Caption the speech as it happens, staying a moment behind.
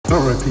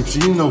Alright peeps,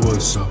 you know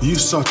what's up. You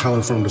saw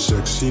talent from the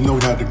six. You know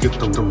we had to get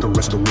the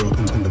rest of the world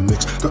in the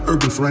mix. The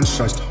urban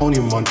franchise, Tony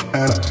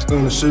Montana.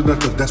 Gonna sit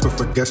at the desk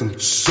for guessing.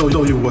 Show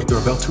you what they're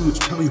about to.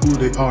 Tell you who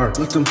they are.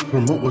 Let them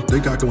promote what they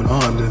got going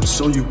on. And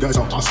show you guys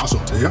how awesome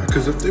they are.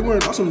 Cause if they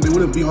weren't awesome, they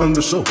wouldn't be on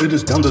the show. It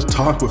is Down to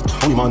Talk with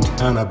Tony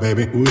Montana,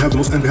 baby. We have the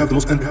most and we have the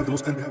most and we have the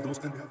most and we have the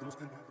most and we have the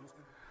most and we have the most.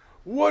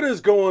 What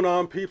is going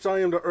on, peeps? I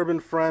am the urban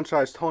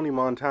franchise, Tony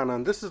Montana,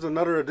 and this is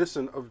another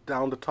edition of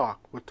Down to Talk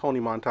with Tony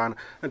Montana.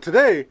 And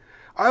today,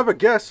 I have a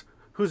guest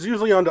who's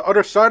usually on the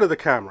other side of the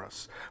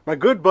cameras. My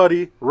good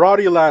buddy,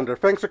 Roddy Lander.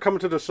 Thanks for coming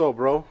to the show,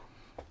 bro.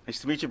 Nice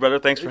to meet you, brother.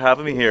 Thanks for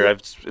having me here.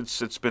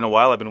 It's been a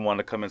while. I've been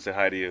wanting to come and say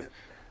hi to you.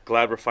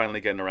 Glad we're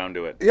finally getting around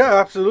to it. Yeah,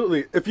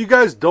 absolutely. If you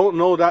guys don't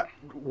know that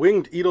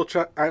winged Eagle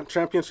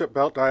championship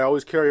belt that I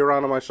always carry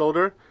around on my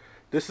shoulder,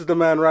 this is the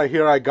man right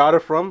here I got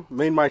it from.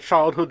 Made my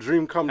childhood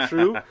dream come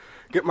true.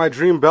 Get my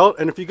dream belt.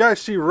 And if you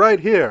guys see right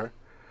here,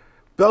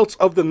 Belts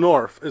of the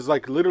North is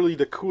like literally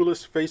the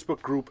coolest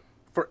Facebook group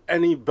for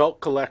any belt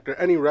collector,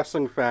 any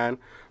wrestling fan.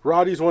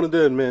 Roddy's one of the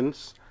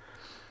admins.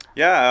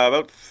 Yeah,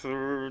 about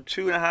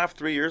 2.5,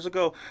 3 years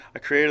ago, I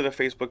created a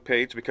Facebook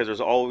page because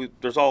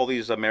there's all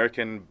these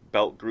American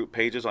belt group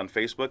pages on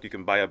Facebook. You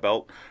can buy a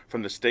belt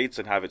from the States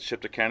and have it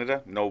shipped to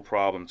Canada. No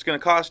problem. It's going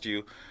to cost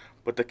you.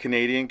 But the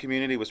Canadian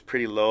community was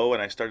pretty low,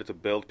 and I started to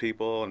build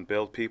people, and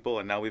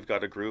now we've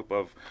got a group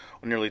of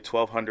nearly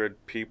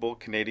 1,200 people,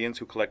 Canadians,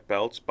 who collect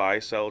belts, buy,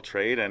 sell,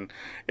 trade, and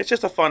it's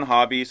just a fun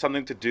hobby,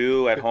 something to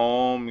do at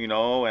home, you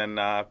know, and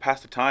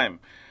pass the time.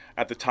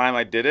 At the time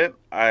I did it,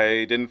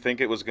 I didn't think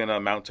it was going to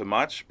amount to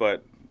much,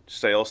 but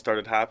sales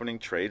started happening,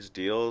 trades,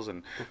 deals,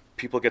 and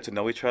people get to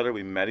know each other.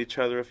 We met each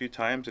other a few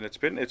times, and it's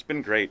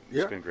been great.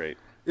 Yeah. It's been great.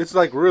 It's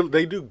like real.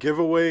 They do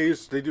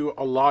giveaways. They do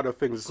a lot of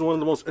things. It's one of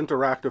the most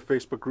interactive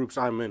Facebook groups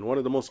I'm in. One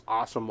of the most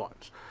awesome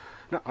ones.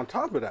 Now, on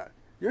top of that,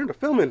 you're in the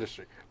film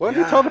industry. Why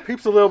don't you tell the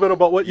peeps a little bit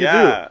about what you do?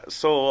 Yeah,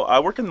 so I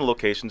work in the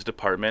locations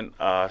department,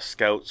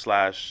 scout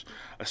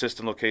 /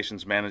 assistant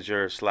locations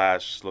manager /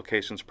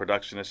 locations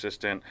production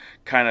assistant.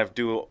 Kind of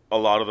do a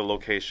lot of the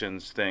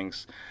locations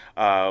things.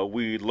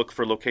 We look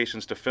for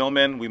locations to film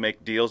in. We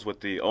make deals with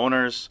the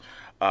owners.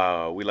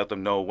 We let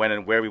them know when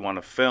and where we want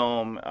to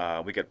film.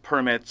 We get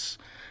permits.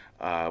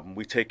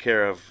 We take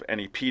care of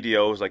any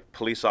PDOs, like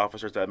police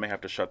officers that may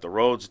have to shut the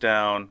roads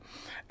down.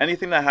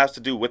 Anything that has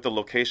to do with the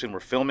location we're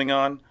filming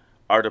on,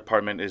 our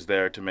department is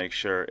there to make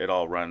sure it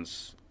all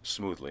runs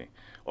smoothly,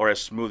 or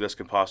as smooth as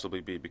can possibly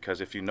be, because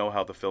if you know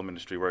how the film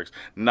industry works,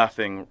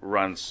 nothing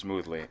runs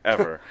smoothly,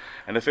 ever.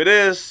 And if it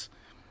is,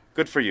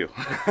 good for you.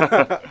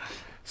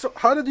 So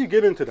how did you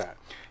get into that?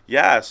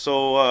 Yeah,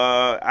 so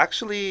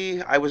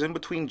actually I was in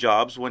between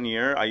jobs one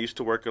year. I used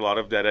to work a lot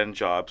of dead-end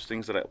jobs,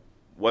 things that I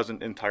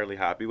wasn't entirely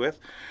happy with.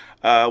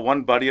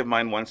 One buddy of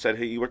mine once said,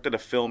 hey, he worked at a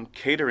film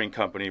catering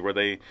company where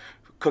they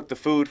cook the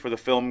food for the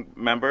film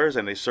members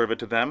and they serve it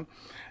to them.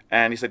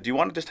 And he said, do you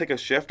want to just take a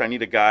shift? I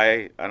need a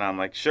guy. And I'm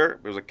like, sure.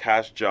 It was a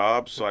cash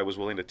job, so I was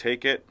willing to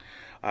take it.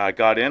 I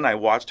got in, I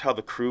watched how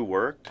the crew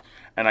worked,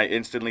 and I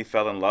instantly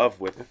fell in love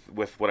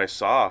with what I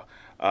saw.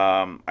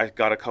 I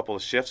got a couple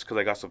of shifts because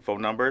I got some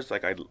phone numbers.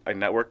 Like I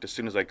networked as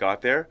soon as I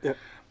got there.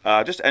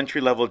 Yeah. Just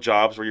entry-level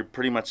jobs where you're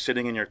pretty much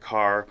sitting in your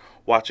car,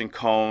 watching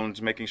cones,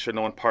 making sure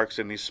no one parks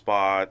in these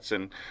spots.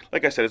 And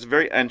like I said, it's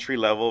very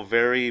entry-level,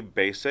 very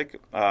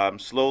basic.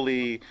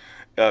 Slowly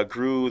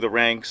grew the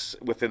ranks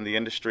within the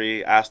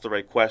industry, asked the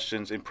right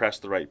questions,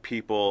 impressed the right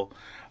people.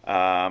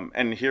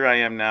 And here I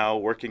am now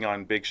working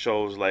on big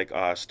shows like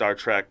Star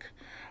Trek,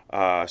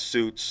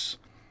 Suits,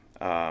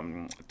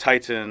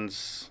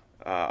 Titans,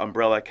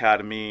 Umbrella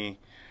Academy,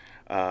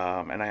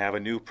 and I have a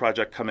new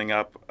project coming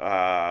up.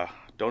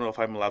 Don't know if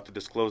I'm allowed to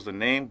disclose the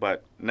name,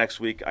 but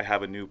next week I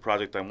have a new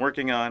project I'm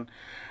working on,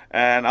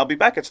 and I'll be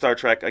back at Star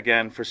Trek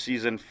again for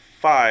season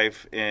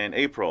 5 in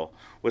April,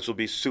 which will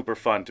be super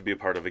fun to be a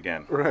part of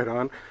again. Right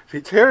on.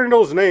 Hearing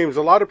those names,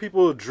 a lot of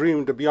people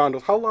dream to be on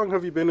this. How long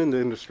have you been in the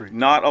industry?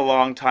 Not a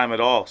long time at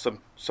all.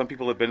 Some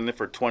people have been in it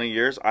for 20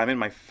 years. I'm in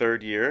my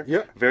 3rd year.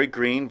 Yeah. Very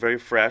green, very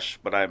fresh,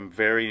 but I'm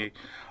very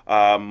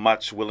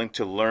much willing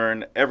to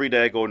learn. Every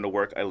day I go into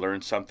work, I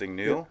learn something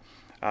new. Yeah.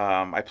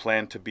 I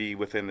plan to be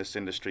within this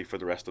industry for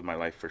the rest of my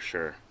life for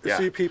sure. Yeah.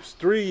 See, peeps,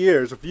 3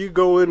 years. If you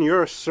go in,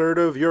 you're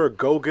assertive, you're a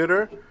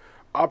go-getter,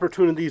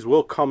 opportunities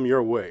will come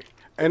your way.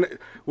 And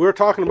we were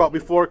talking about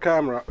before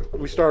camera,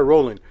 we started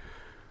rolling.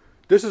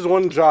 This is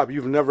one job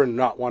you've never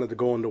not wanted to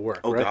go into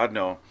work, oh, right? God,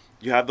 no.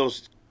 You have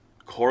those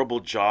horrible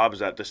jobs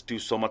that just do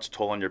so much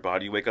toll on your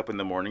body. You wake up in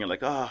the morning and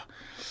like,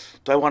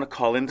 do I want to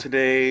call in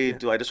today? Yeah.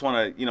 Do I just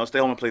want to, stay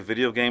home and play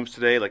video games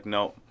today? Like,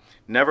 no.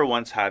 Never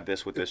once had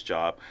this with this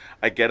job.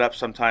 I get up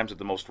sometimes at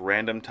the most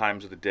random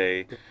times of the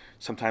day.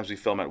 Sometimes we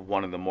film at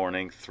 1 in the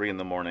morning, 3 in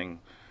the morning,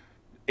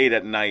 8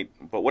 at night.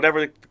 But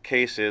whatever the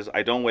case is,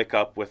 I don't wake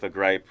up with a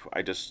gripe.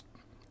 I just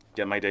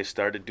get my day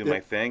started, do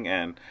my thing,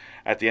 and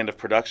at the end of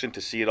production,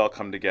 to see it all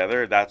come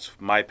together, that's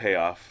my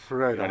payoff.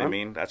 Right. You know what I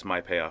mean? That's my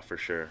payoff for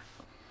sure.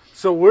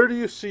 So where do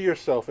you see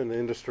yourself in the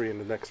industry in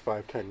the next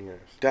 5, 10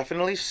 years?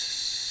 Definitely,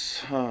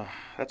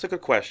 that's a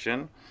good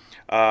question.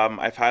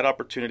 I've had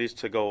opportunities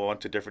to go on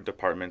to different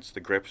departments, the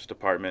grips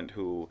department,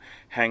 who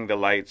hang the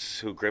lights,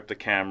 who grip the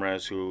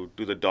cameras, who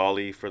do the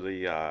dolly for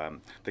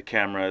the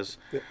cameras.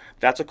 Yeah.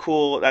 That's a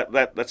cool,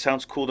 that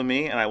sounds cool to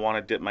me, and I want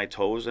to dip my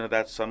toes into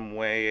that some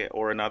way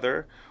or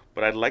another.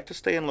 But I'd like to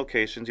stay in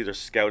locations, either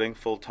scouting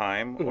full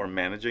time or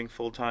managing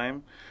full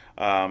time.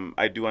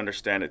 I do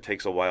understand it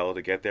takes a while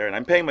to get there, and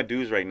I'm paying my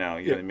dues right now.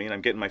 You know what I mean?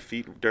 I'm getting my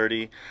feet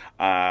dirty.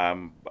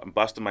 I'm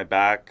busting my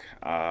back.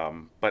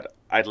 But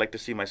I'd like to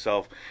see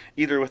myself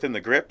either within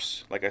the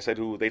grips, like I said,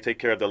 who they take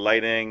care of the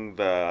lighting,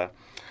 the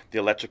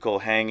electrical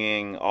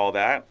hanging, all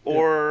that,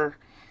 or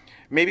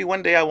maybe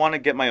one day I want to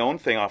get my own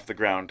thing off the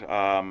ground.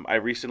 I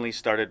recently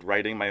started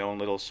writing my own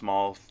little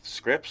small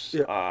scripts.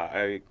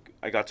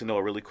 I got to know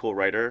a really cool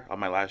writer on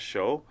my last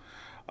show.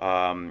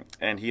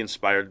 And he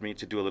inspired me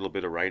to do a little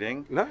bit of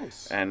writing.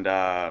 Nice. And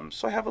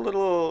so I have a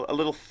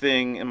little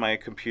thing in my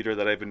computer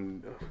that I've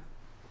been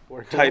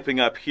typing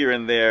up here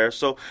and there.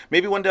 So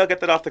maybe one day I'll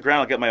get that off the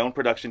ground. I'll get my own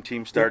production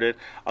team started.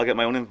 I'll get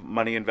my own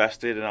money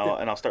invested, and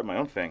I'll start my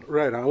own thing.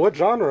 Right on. What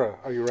genre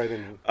are you writing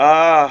in?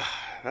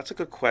 That's a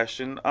good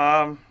question.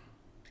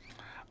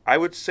 I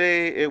would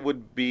say it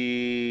would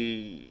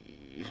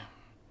be.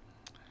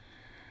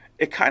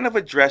 It kind of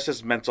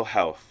addresses mental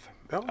health.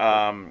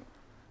 Oh.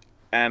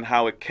 And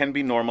how it can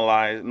be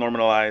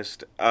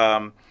normalized,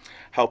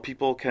 how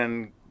people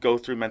can go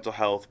through mental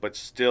health but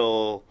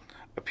still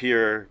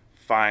appear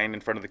fine in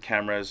front of the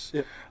cameras.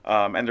 Yeah.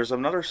 And there's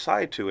another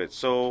side to it.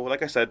 So,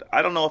 like I said,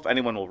 I don't know if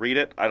anyone will read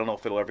it. I don't know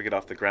if it'll ever get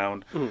off the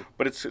ground.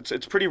 But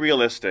it's pretty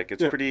realistic.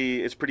 It's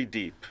pretty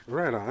deep.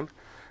 Right on.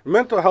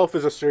 Mental health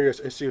is a serious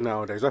issue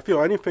nowadays. I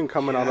feel anything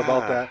coming out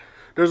about that.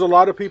 There's a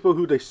lot of people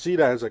who they see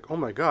that as like, oh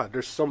my God,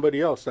 there's somebody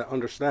else that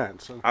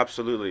understands. So.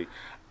 Absolutely.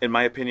 In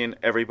my opinion,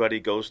 everybody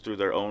goes through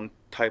their own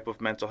type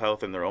of mental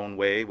health in their own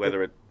way,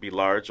 whether it be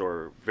large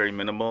or very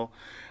minimal.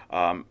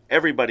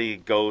 Everybody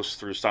goes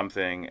through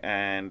something,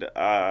 and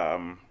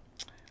I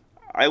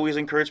always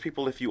encourage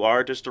people, if you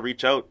are, just to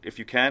reach out. If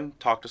you can,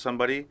 talk to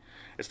somebody.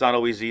 It's not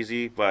always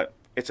easy, but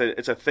it's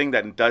a thing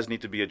that does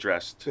need to be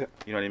addressed. Yeah.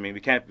 You know what I mean? We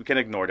can't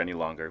ignore it any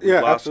longer.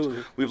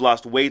 Absolutely. We've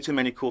lost way too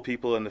many cool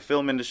people in the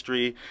film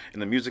industry,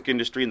 in the music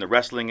industry, in the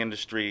wrestling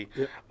industry.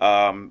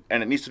 And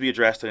it needs to be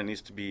addressed, and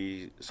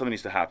something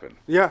needs to happen.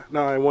 Yeah,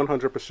 no, I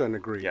 100%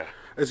 agree. Yeah.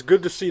 It's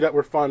good to see that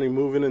we're finally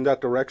moving in that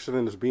direction,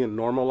 and it's being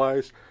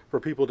normalized for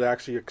people to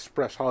actually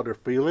express how they're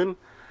feeling.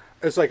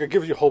 It's like it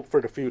gives you hope for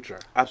the future.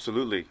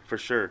 Absolutely, for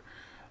sure.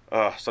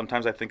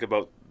 Sometimes I think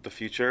about the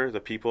future, the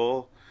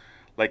people,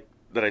 like,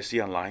 that I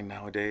see online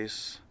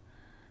nowadays.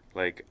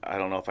 Like, I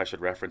don't know if I should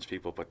reference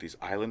people, but these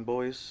island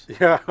boys.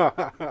 Yeah.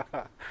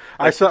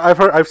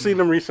 I've seen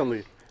them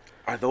recently.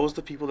 Are those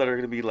the people that are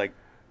going to be like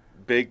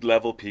big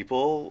level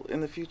people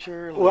in the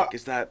future? Like, well,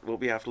 is that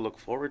what we have to look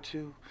forward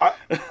to?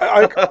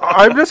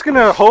 I'm just going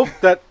to hope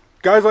that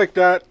guys like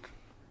that,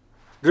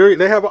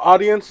 they have an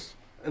audience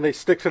and they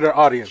stick to their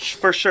audience.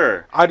 For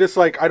sure. I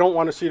don't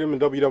want to see them in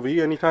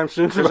WWE anytime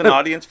soon. There's an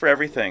audience for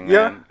everything.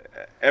 Yeah. And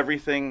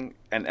everything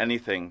and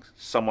anything,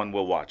 someone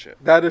will watch it.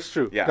 That is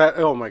true. Yeah.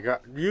 Oh my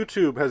God.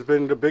 YouTube has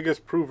been the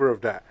biggest prover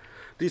of that.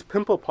 These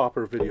pimple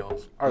popper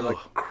videos are like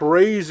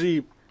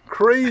crazy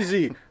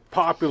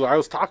popular. I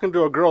was talking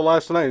to a girl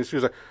last night and she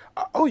was like,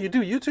 oh, you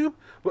do YouTube?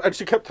 And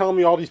she kept telling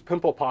me all these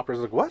pimple poppers.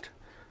 Like, what?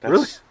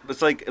 Really?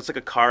 It's like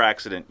a car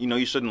accident. You know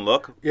you shouldn't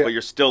look, but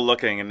you're still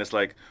looking, and it's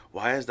like,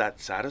 why is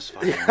that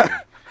satisfying?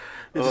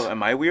 Oh,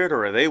 am I weird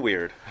or are they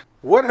weird?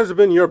 What has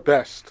been your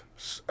best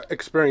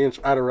experience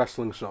at a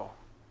wrestling show?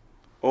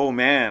 Oh,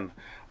 man.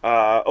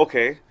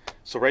 Okay.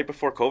 So right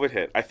before COVID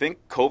hit, I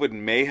think COVID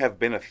may have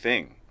been a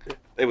thing.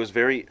 It was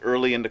very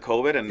early into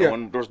COVID, and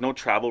there was no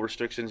travel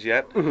restrictions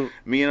yet.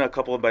 Me and a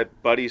couple of my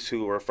buddies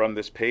who were from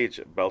this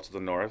page, Belts of the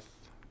North,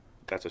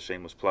 that's a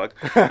shameless plug,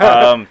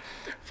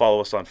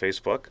 follow us on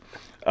Facebook.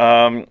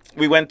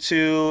 We went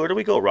to, where did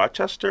we go,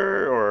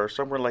 Rochester or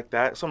somewhere like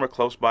that, somewhere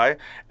close by,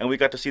 and we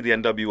got to see the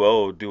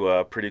NWO do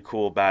a pretty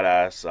cool,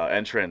 badass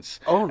entrance.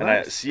 Oh,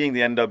 nice. And seeing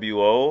the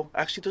NWO,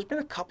 actually, there's been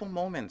a couple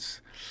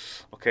moments.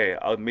 Okay,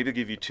 I'll maybe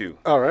give you two.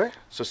 All right.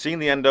 So seeing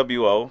the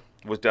NWO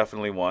was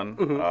definitely one.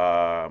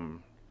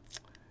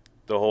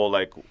 The whole,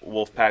 like,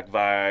 Wolfpack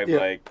vibe,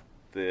 like,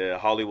 the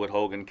Hollywood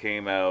Hogan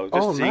came out.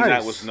 Just seeing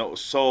that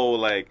was so,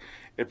 like,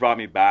 it brought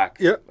me back.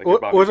 Yeah.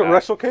 Like, was it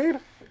WrestleCade?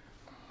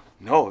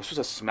 No, this was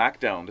a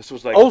SmackDown. This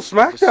was like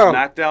SmackDown.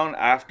 SmackDown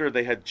after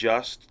they had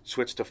just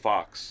switched to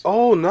Fox.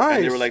 Oh, nice.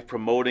 And they were like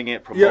promoting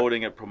it.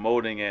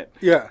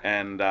 Yeah.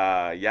 And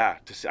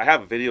to see, I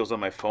have videos on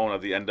my phone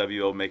of the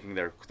NWO making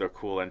their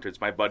cool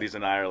entrance. My buddies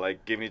and I are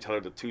like giving each other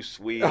the two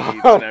sweets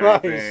and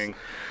everything.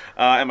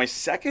 Nice. And my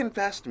second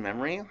best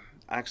memory,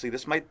 actually,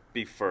 this might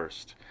be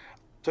first.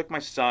 Took my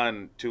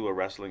son to a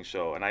wrestling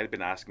show, and I had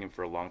been asking him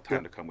for a long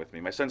time to come with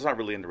me. My son's not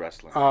really into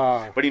wrestling,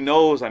 but he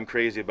knows I'm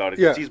crazy about it.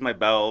 He sees my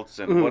belts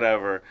and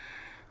whatever.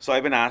 So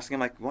I've been asking him,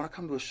 like, you want to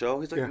come to a show?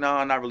 He's like,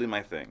 no, not really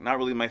my thing. Not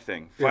really my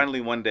thing. Finally,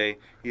 one day,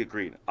 he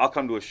agreed. I'll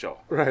come to a show.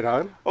 Right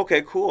on.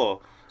 Okay,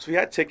 cool. So we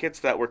had tickets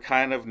that were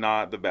kind of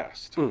not the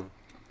best.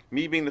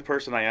 Me being the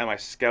person I am, I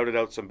scouted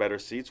out some better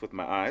seats with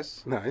my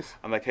eyes. Nice.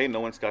 I'm like, hey, no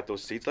one's got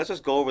those seats. Let's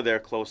just go over there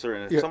closer,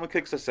 and if Yeah. someone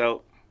kicks us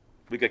out,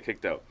 we get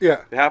kicked out.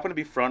 Yeah. They happen to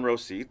be front row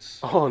seats.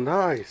 Oh,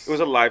 nice. It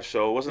was a live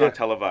show. It wasn't Yeah. on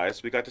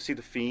televised. We got to see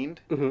The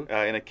Fiend in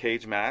a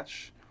cage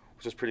match,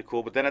 which was pretty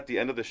cool. But then at the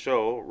end of the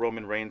show,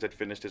 Roman Reigns had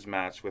finished his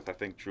match with, I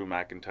think, Drew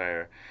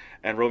McIntyre.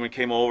 And Roman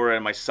came over,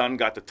 and my son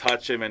got to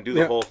touch him and do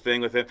the Yeah. whole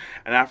thing with him.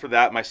 And after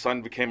that, my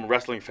son became a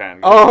wrestling fan.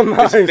 Oh,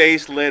 nice. His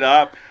face lit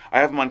up. I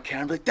have him on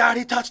camera, like, Dad,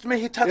 he touched me.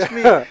 He touched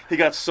Yeah. me. He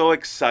got so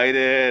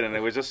excited, and it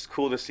was just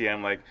cool to see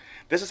him. Like,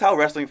 this is how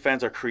wrestling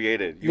fans are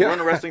created. You Yeah.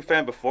 weren't a wrestling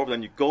fan before, but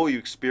then you go, you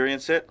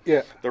experience it.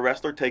 Yeah. The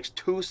wrestler takes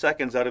 2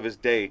 seconds out of his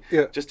day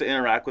Yeah. just to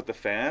interact with the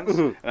fans,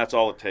 and that's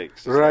all it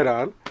takes. It's Right like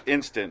on.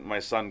 instant. My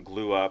son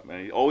glue up, and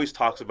he always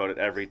talks about it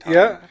every time.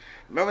 Yeah.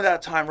 Remember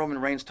that time Roman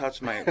Reigns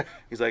touched my?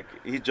 He's like,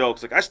 he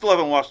jokes like, I still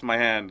haven't washed my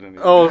hand. And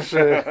Oh,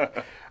 shit.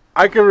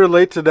 I can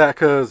relate to that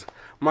because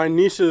my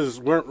nieces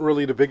weren't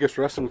really the biggest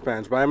wrestling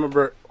fans, but I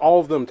remember all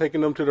of them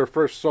taking them to their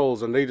first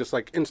shows, and they just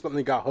like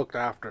instantly got hooked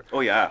after. Oh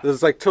yeah.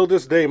 It's like till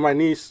this day, my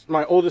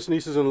oldest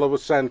niece is in love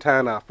with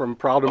Santana from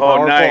Proud and Oh,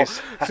 Powerful. nice.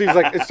 She's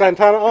like, "It's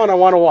Santana on? I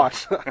want to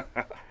watch."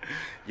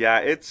 Yeah,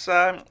 it's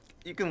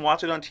you can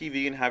watch it on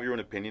TV and have your own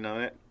opinion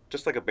on it,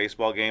 just like a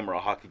baseball game or a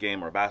hockey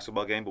game or a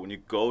basketball game. But when you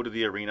go to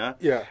the arena,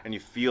 Yeah. and you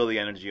feel the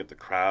energy of the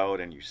crowd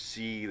and you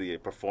see the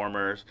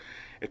performers,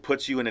 it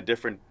puts you in a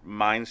different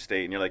mind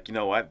state, and you're like, you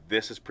know what,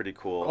 this is pretty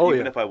cool. Oh,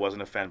 Even yeah. if I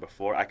wasn't a fan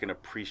before, I can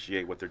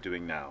appreciate what they're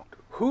doing now.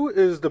 Who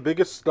is the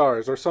biggest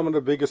stars, or some of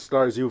the biggest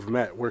stars you've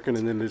met working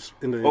in the industry?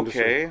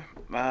 Okay,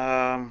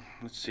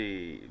 let's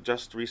see.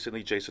 Just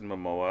recently, Jason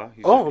Momoa.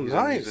 Oh, he's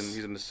nice.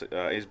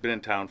 He's been in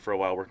town for a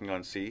while working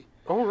on C.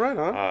 Oh, right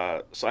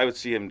on. So I would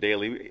see him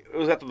daily. It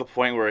was up to the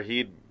point where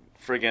he'd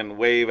friggin'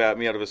 wave at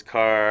me out of his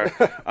car.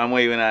 I'm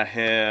waving at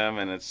him,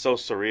 and it's so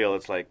surreal.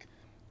 It's like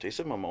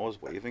Jason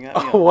Momoa's waving at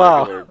me Oh, on wow. a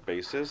regular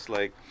basis.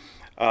 Like,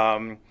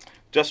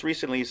 just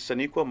recently,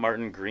 Sonequa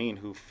Martin Green,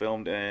 who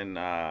filmed in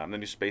the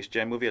new Space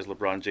Jam movie as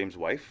LeBron James'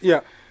 wife.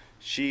 Yeah.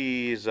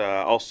 She's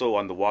also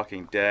on The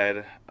Walking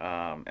Dead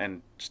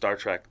and Star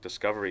Trek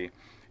Discovery.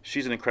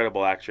 She's an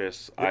incredible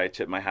actress. I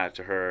tip my hat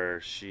to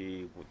her.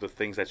 The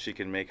things that she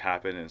can make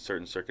happen in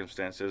certain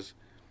circumstances.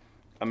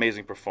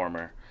 Amazing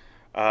performer.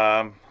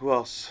 Who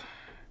else?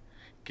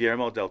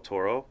 Guillermo del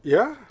Toro.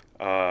 Yeah.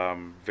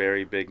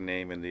 Very big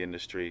name in the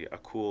industry. A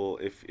cool,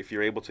 if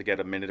you're able to get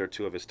a minute or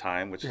two of his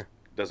time, which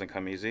doesn't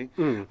come easy.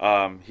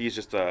 He's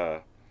just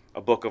a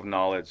book of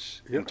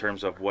knowledge in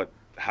terms of what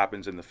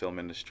happens in the film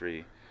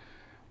industry.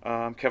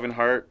 Kevin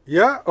Hart.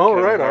 Yeah. Oh,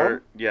 Kevin right Hart.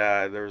 on.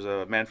 Yeah, there was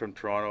a Man from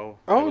Toronto.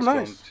 Oh, that was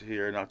nice. filmed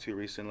here not too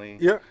recently.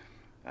 Yeah.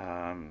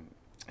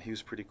 He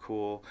was pretty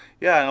cool.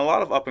 Yeah, and a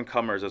lot of up and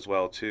comers as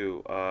well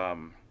too.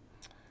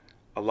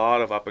 A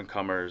lot of up and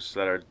comers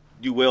that are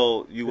you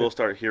will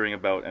start hearing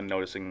about and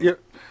noticing. Yeah.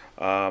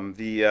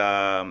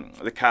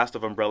 The cast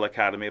of Umbrella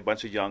Academy, a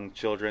bunch of young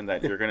children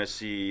that you're going to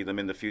see them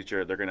in the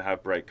future. They're going to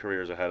have bright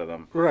careers ahead of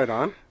them. Right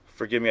on.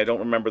 Forgive me, I don't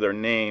remember their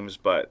names,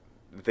 but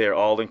they're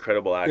all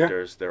incredible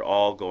actors. They're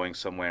all going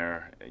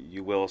somewhere.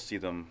 You will see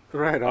them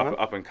Right on.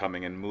 up and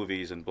coming in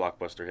movies and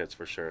blockbuster hits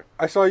for sure.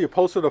 I saw you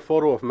posted a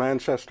photo of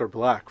Manchester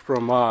Black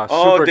from Oh,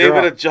 Supergirl.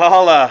 David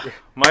Ajala,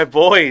 my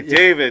boy,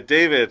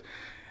 David.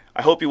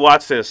 I hope you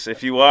watch this.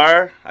 If you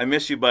are, I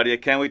miss you, buddy. I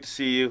can't wait to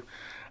see you.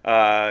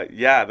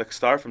 The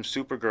star from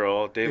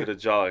Supergirl, David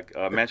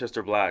Ajala,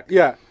 Manchester Black.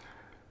 Yeah.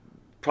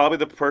 Probably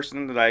the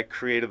person that I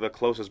created the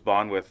closest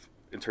bond with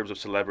in terms of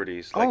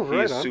celebrities. Like,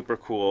 right he's on. super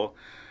cool,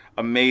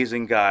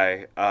 amazing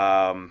guy.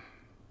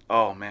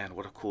 Oh man,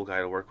 what a cool guy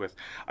to work with.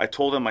 I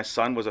told him my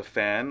son was a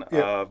fan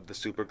of the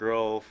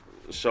Supergirl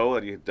show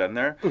that he had done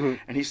there,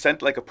 and he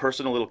sent like a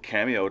personal little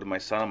cameo to my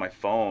son on my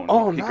phone.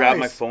 Oh, he grabbed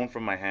my nice. phone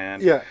from my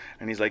hand, Yeah.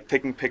 and he's like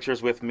taking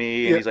pictures with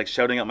me, and Yeah. he's like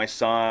shouting at my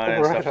son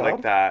and Right stuff on.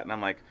 like that. And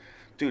I'm like,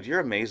 dude,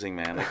 you're amazing,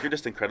 man. Like, you're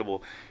just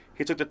incredible.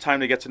 He took the time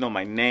to get to know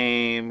my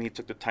name. He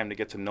took the time to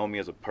get to know me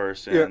as a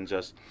person. Yeah.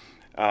 Just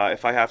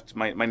if I have to,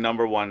 my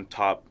number one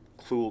top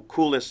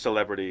coolest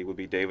celebrity would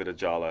be David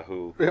Ajala,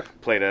 who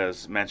played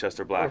as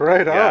Manchester Black.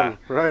 Right Yeah. on.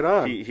 Right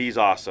on. He's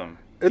awesome.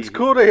 It's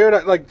cool to hear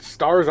that like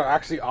stars are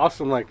actually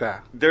awesome like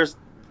that. There's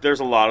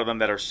a lot of them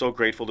that are so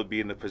grateful to be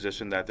in the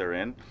position that they're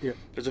in. Yeah.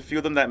 There's a few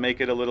of them that make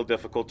it a little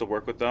difficult to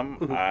work with them.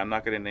 I'm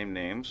not going to name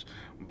names,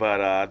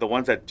 but the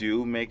ones that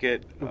do make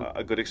it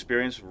a good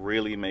experience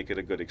really make it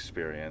a good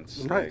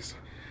experience. Nice.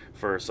 Like,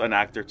 for an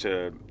actor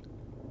to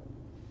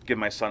give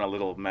my son a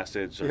little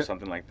message or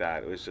something like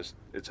that, it was just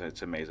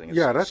it's amazing. It's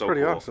Yeah, that's so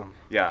pretty cool. awesome.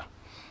 Yeah.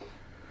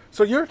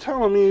 So you're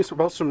telling me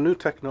about some new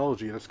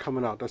technology that's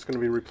coming out that's going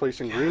to be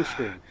replacing green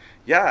screen.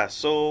 Yeah,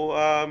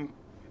 so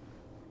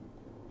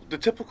the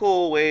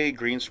typical way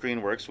green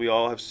screen works, we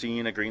all have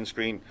seen a green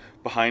screen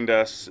behind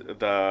us.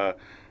 The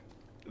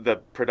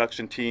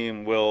production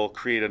team will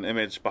create an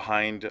image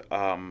behind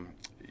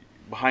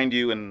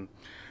you, and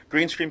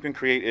green screen can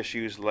create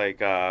issues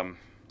like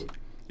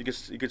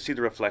you could see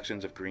the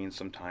reflections of green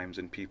sometimes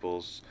in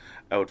people's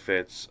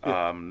outfits.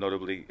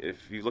 Notably,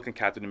 if you look in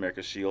Captain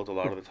America's shield, a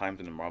lot of the times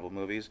in the Marvel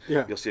movies,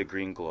 you'll see a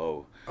green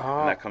glow,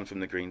 and that comes from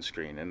the green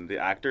screen. And the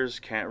actors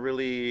can't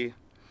really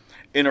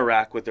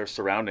interact with their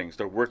surroundings.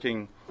 They're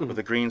working with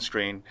a green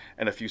screen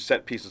and a few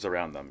set pieces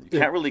around them. You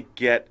can't really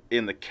get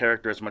in the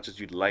character as much as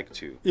you'd like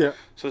to. So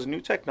there's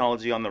new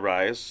technology on the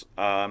rise,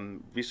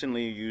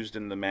 recently used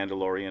in the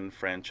Mandalorian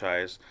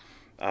franchise.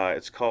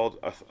 It's called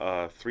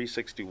a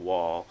 360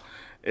 wall.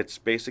 It's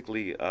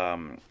basically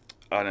an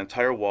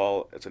entire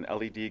wall. It's an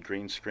LED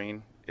green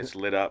screen. It's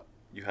lit up.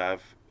 You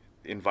have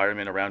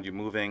environment around you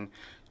moving.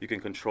 You can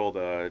control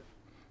the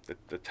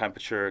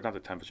temperature, not the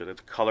temperature, the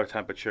color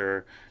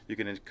temperature. You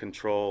can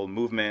control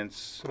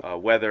movements,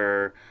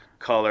 weather,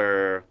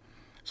 color.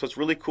 So it's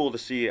really cool to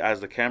see as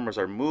the cameras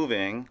are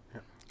moving,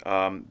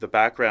 the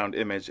background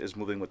image is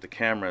moving with the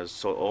cameras.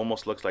 So it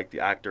almost looks like the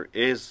actor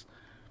is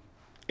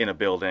in a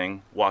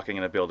building, walking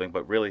in a building,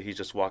 but really he's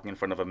just walking in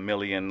front of a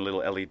million little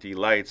LED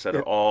lights that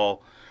are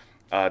all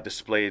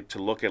displayed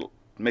to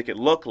make it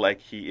look like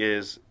he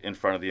is in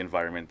front of the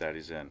environment that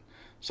he's in.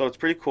 So it's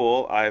pretty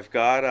cool. I've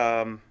got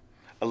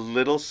a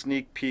little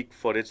sneak peek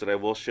footage that I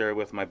will share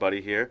with my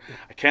buddy here.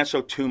 I can't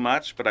show too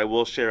much, but I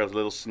will share a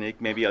little sneak,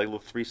 maybe a little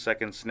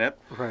 3-second snip.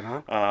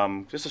 Right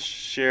on. Just to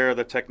share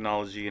the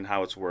technology and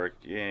how it's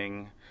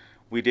working.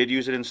 We did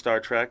use it in Star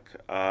Trek.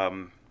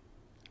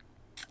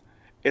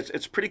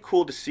 It's pretty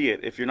cool to see it.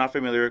 If you're not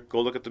familiar, go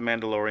look at The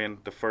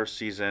Mandalorian, the first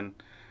season,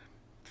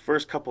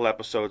 first couple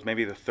episodes,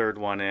 maybe the third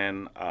one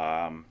in.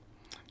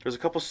 There's a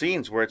couple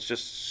scenes where it's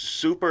just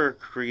super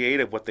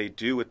creative what they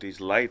do with these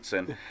lights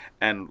and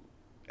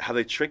how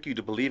they trick you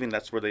to believing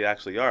that's where they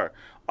actually are.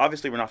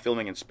 Obviously, we're not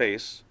filming in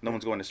space. No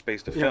one's going to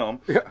space to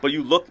film. But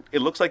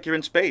it looks like you're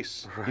in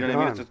space. Right, you know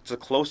what I mean? It's the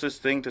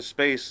closest thing to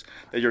space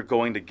that you're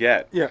going to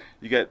get. You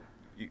get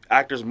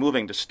actors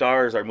moving, the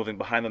stars are moving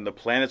behind them, the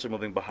planets are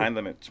moving behind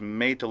them. It's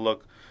made to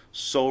look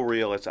so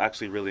real. It's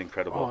actually really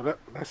incredible. Oh,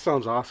 that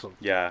sounds awesome.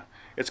 Yeah.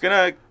 It's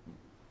going to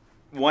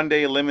one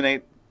day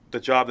eliminate the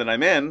job that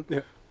I'm in,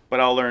 but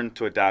I'll learn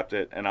to adapt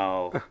it, and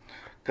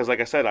because like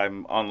I said,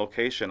 I'm on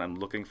location, I'm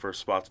looking for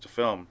spots to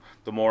film.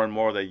 The more and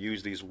more they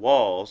use these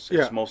walls,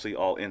 it's mostly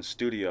all in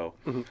studio,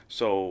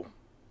 so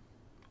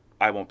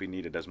I won't be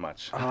needed as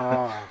much.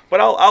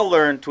 But I'll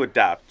learn to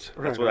adapt.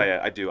 That's what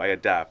I do. I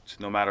adapt.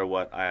 No matter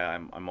what,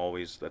 I'm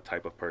always the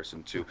type of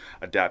person to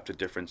adapt to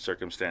different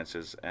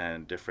circumstances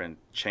and different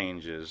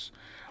changes.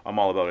 I'm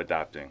all about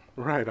adapting.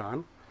 Right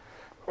on.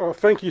 Well,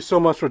 thank you so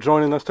much for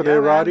joining us today,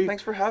 Roddy.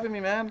 Thanks for having me,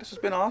 man. This has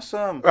been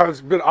awesome.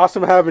 It's been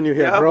awesome having you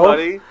here, bro.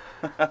 Buddy.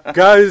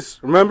 Guys,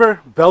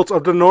 remember, Belts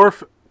of the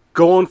North,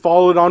 go and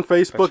follow it on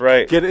Facebook. That's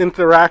right. Get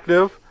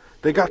interactive.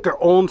 They got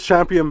their own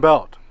champion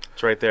belt.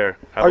 It's right there.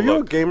 Are you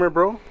a gamer,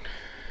 bro?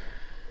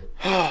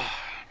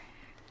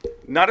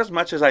 Not as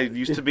much as I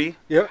used to be.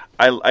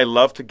 I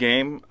love to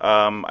game.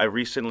 I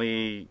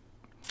recently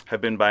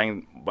have been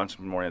buying a bunch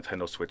more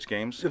Nintendo Switch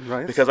games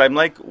because I'm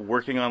like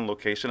working on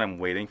location. I'm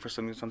waiting for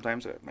something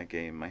sometimes. I have my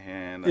game in my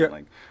hand. I'm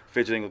like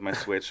fidgeting with my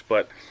Switch.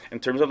 But in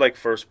terms of like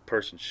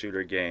first-person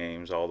shooter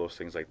games, all those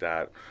things like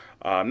that,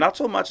 not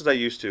so much as I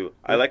used to.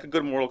 I like a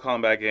good Mortal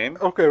Kombat game.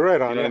 Okay,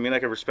 right on. You know what I mean? I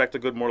can respect a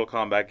good Mortal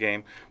Kombat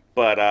game.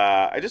 But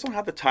I just don't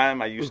have the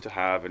time I used to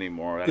have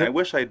anymore, and I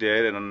wish I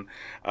did. And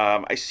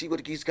I see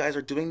what these guys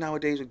are doing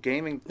nowadays with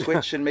gaming,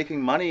 Twitch, and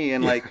making money,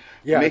 and like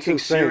making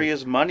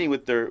serious money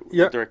with their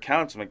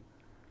accounts. I'm like,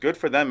 good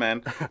for them,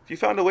 man. If you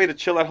found a way to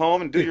chill at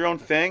home and do your own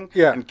thing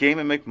and game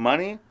and make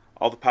money,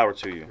 all the power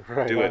to you.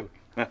 Do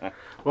it.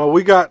 Well,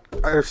 we got.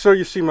 I'm sure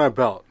you see my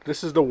belt.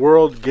 This is the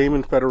World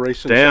Gaming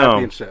Federation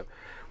Championship.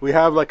 We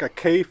have like a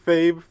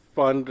kayfabe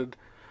funded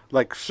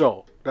like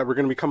show that we're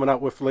going to be coming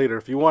out with later.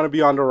 If you want to be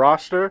on the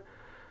roster,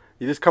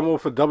 you just come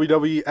up with a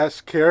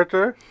WWE-esque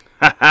character,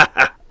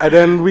 and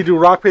then we do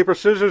rock, paper,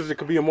 scissors. It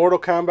could be a Mortal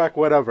Kombat,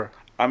 whatever.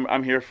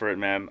 I'm here for it,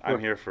 man. I'm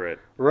here for it.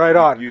 Right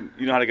on. You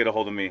know how to get a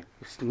hold of me.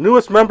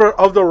 Newest member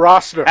of the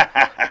roster.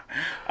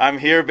 I'm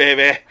here,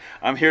 baby.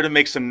 I'm here to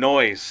make some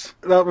noise.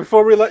 Now,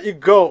 before we let you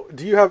go,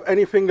 do you have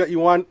anything that you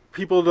want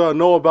people to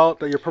know about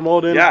that you're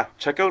promoting? Yeah,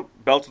 check out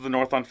Belt of the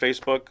North on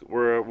Facebook.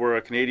 We're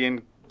a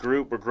Canadian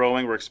group. We're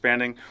growing. We're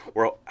expanding.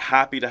 We're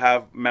happy to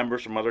have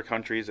members from other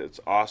countries. It's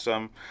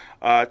awesome.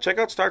 Check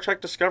out Star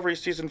Trek Discovery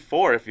Season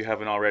 4 if you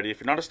haven't already. If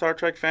you're not a Star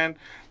Trek fan,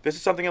 this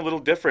is something a little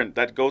different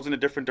that goes in a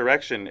different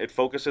direction. It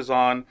focuses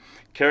on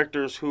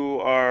characters who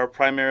are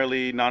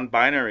primarily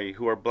non-binary,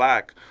 who are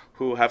black,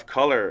 who have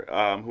color,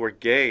 who are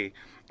gay.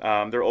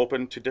 They're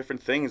open to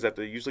different things that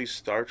the usually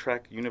Star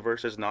Trek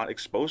universe is not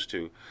exposed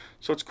to.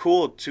 So it's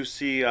cool to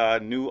see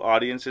new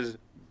audiences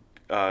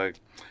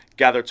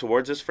gather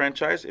towards this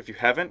franchise. If you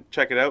haven't,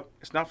 check it out.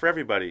 It's not for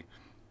everybody,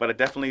 but I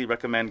definitely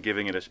recommend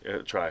giving it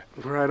a try.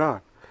 Right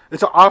on.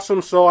 It's an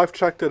awesome show. I've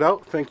checked it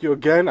out. Thank you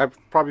again. I've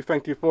probably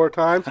thanked you 4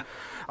 times.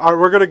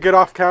 We're going to get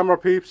off camera,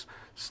 peeps.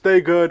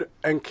 Stay good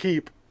and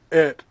keep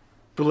it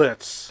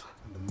blitz.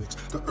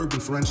 The urban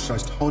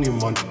franchise, Tony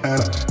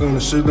Montana.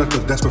 Gonna sit at the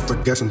desk but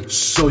forget and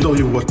show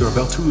you what they're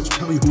about to.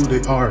 Tell you who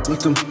they are. Let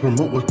them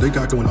promote what they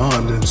got going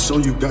on and show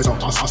you guys how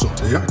awesome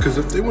they are. Cause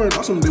if they weren't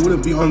awesome, they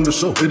wouldn't be on the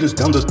show. It is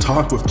down to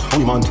talk with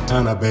Tony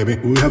Montana, baby.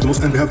 We have the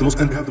most and we have the most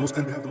and we have the most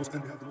and we have the most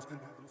and we have the most.